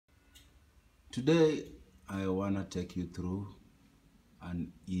Today I want to take you through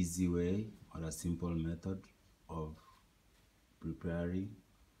an easy way or a simple method of preparing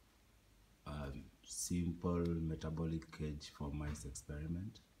a simple metabolic cage for mice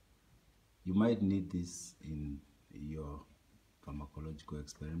experiment. You might need this in your pharmacological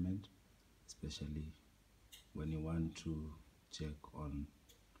experiment, especially when you want to check on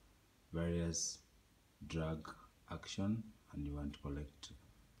various drug action and you want to collect,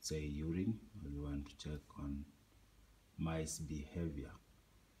 say, urine, or you want to check on mice behavior.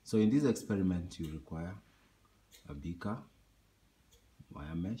 So in this experiment you require a beaker,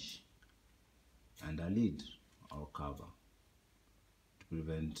 wire mesh, and a lid or cover to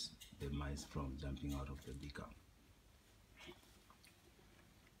prevent the mice from jumping out of the beaker.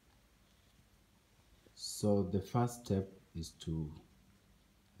 So the first step is to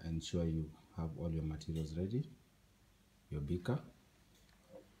ensure you have all your materials ready. Your beaker,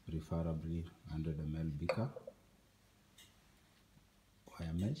 preferably 100 ml beaker,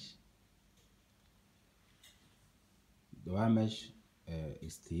 wire mesh. The wire mesh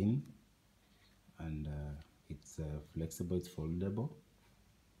is thin and it's flexible, it's foldable,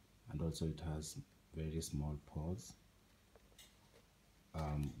 and also it has very small pores,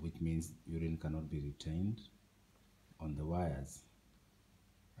 which means urine cannot be retained on the wires.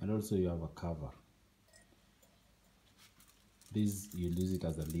 And also you have a cover. This, you'll use it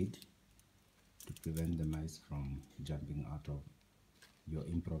as a lid to prevent the mice from jumping out of your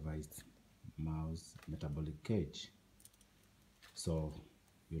improvised mouse metabolic cage. So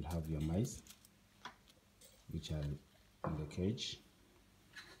you'll have your mice which are in the cage.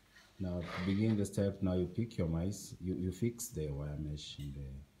 Now to begin the step, now you pick your mice, you fix the wire mesh in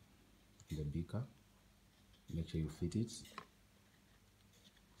the beaker. Make sure you fit it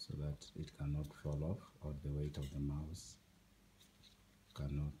so that it cannot fall off, or the weight of the mouse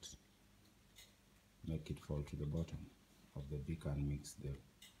cannot make it fall to the bottom of the beaker and mix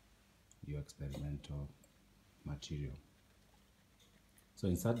your experimental material. So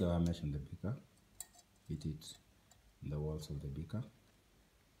insert the wire mesh in the beaker, fit it in the walls of the beaker,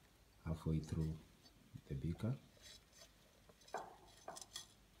 halfway through the beaker.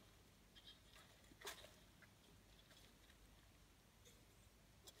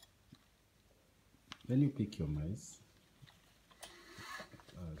 Then you pick your mice.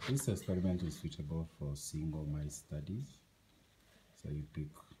 This experiment is suitable for single mice studies. So you pick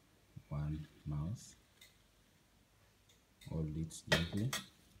one mouse, hold it gently,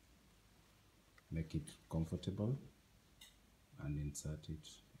 make it comfortable, and insert it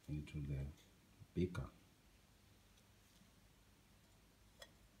into the beaker.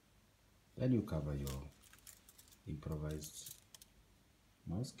 Then you cover your improvised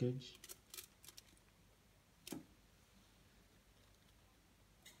mouse cage.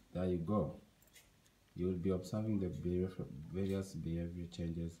 There you go. You will be observing the various behavior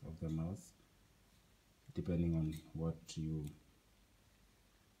changes of the mouse depending on what you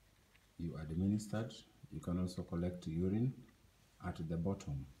administered. You can also collect urine at the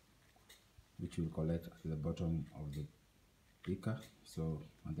bottom, which you will collect at the bottom of the beaker. So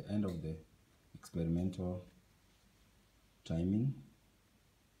at the end of the experimental timing,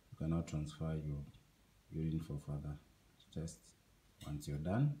 you can now transfer your urine for further tests. Once you're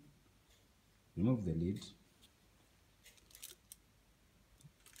done, remove the lid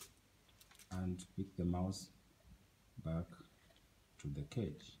and pick the mouse back to the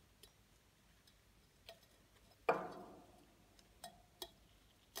cage.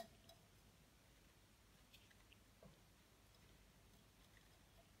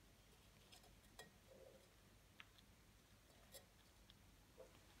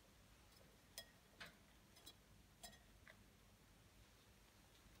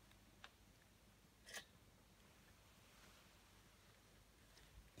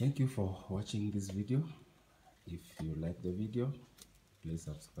 Thank you for watching this video. If you like the video, please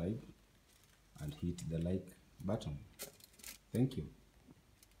subscribe and hit the like button. Thank you.